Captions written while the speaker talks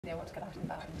want to get out and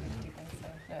about and do things. So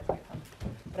no, it's great fun.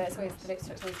 But it's always, the Lake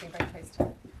District's always been very close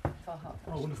to our heart.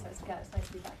 Oh, wonderful. So it's nice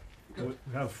to be back.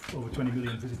 We have over 20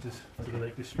 million visitors to the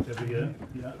Lake District every year.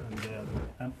 Yeah,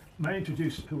 and may I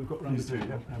introduce who we've got around the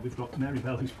table? We've got Mary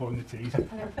Bell, who's pouring the teas.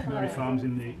 Mary farms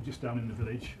just down in the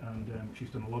village, and she's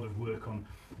done a lot of work on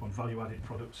value-added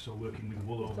products, so working with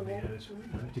wool over the years,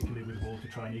 particularly with wool to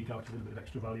try and eke out a little bit of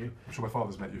extra value. I'm sure my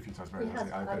father's met you a few times, Mary.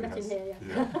 I met him here,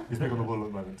 yeah. He's big on the wool at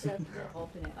the moment. Yeah.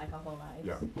 Involved in it like our whole lives.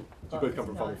 Yeah. So you both come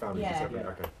from farming families, yeah.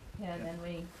 Okay. Yeah, and then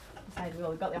we decided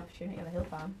we got the opportunity on the hill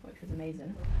farm, which was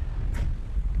amazing.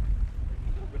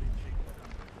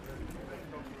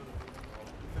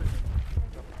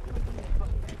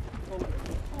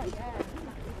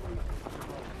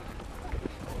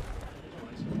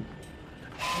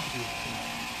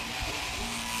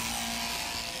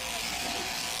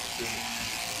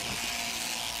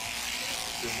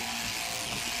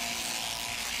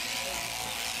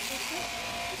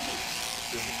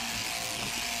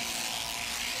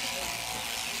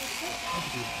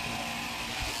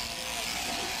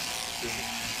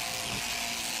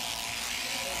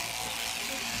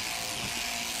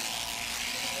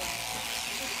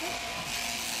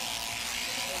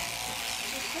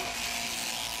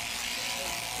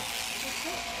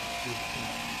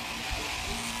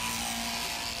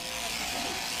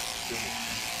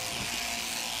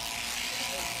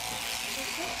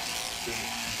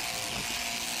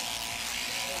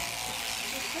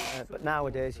 But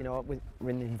nowadays, you know, we're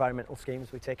in the environmental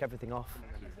schemes, we take everything off,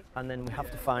 and then we have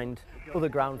to find other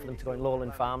ground for them to go in.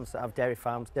 Lowland farms that have dairy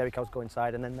farms, dairy cows go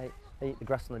inside, and then they eat the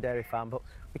grass on the dairy farm. But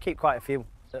we keep quite a few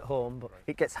at home, but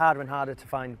it gets harder and harder to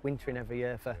find wintering every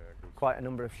year for quite a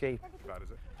number of sheep. Bad,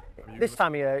 is it? This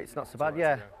time of year, it's not so bad,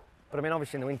 yeah. But I mean,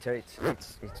 obviously in the winter, it's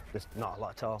just not a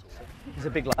lot at all. He's a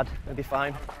big lad, he'll be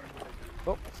fine.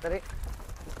 Oh, steady.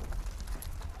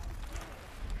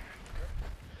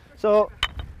 So,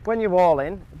 when you're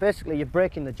walling, basically you're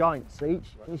breaking the joints. So you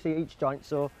see each joint.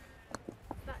 So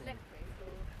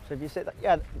if you sit that,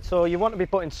 yeah. So you want to be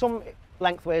putting some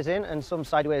lengthways in and some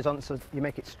sideways on, so you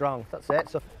make it strong. That's it.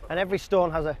 So, and every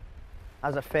stone has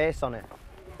a face on it.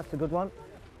 That's a good one.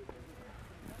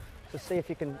 So see if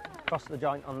you can cross the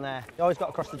joint on there. You always got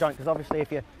to cross the joint, because obviously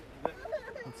if you,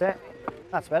 that's it.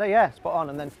 That's better. Yeah, spot on.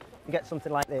 And then you get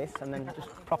something like this, and then just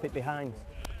prop it behind.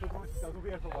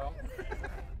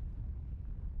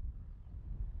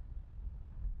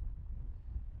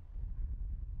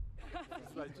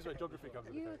 Just where geography comes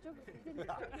in. You were geography, didn't you?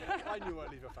 I knew where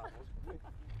Lever Fam was. You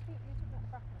talked about the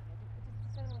bracken.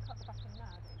 Does anyone cut the bracken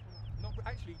now? Not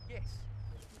actually, yes.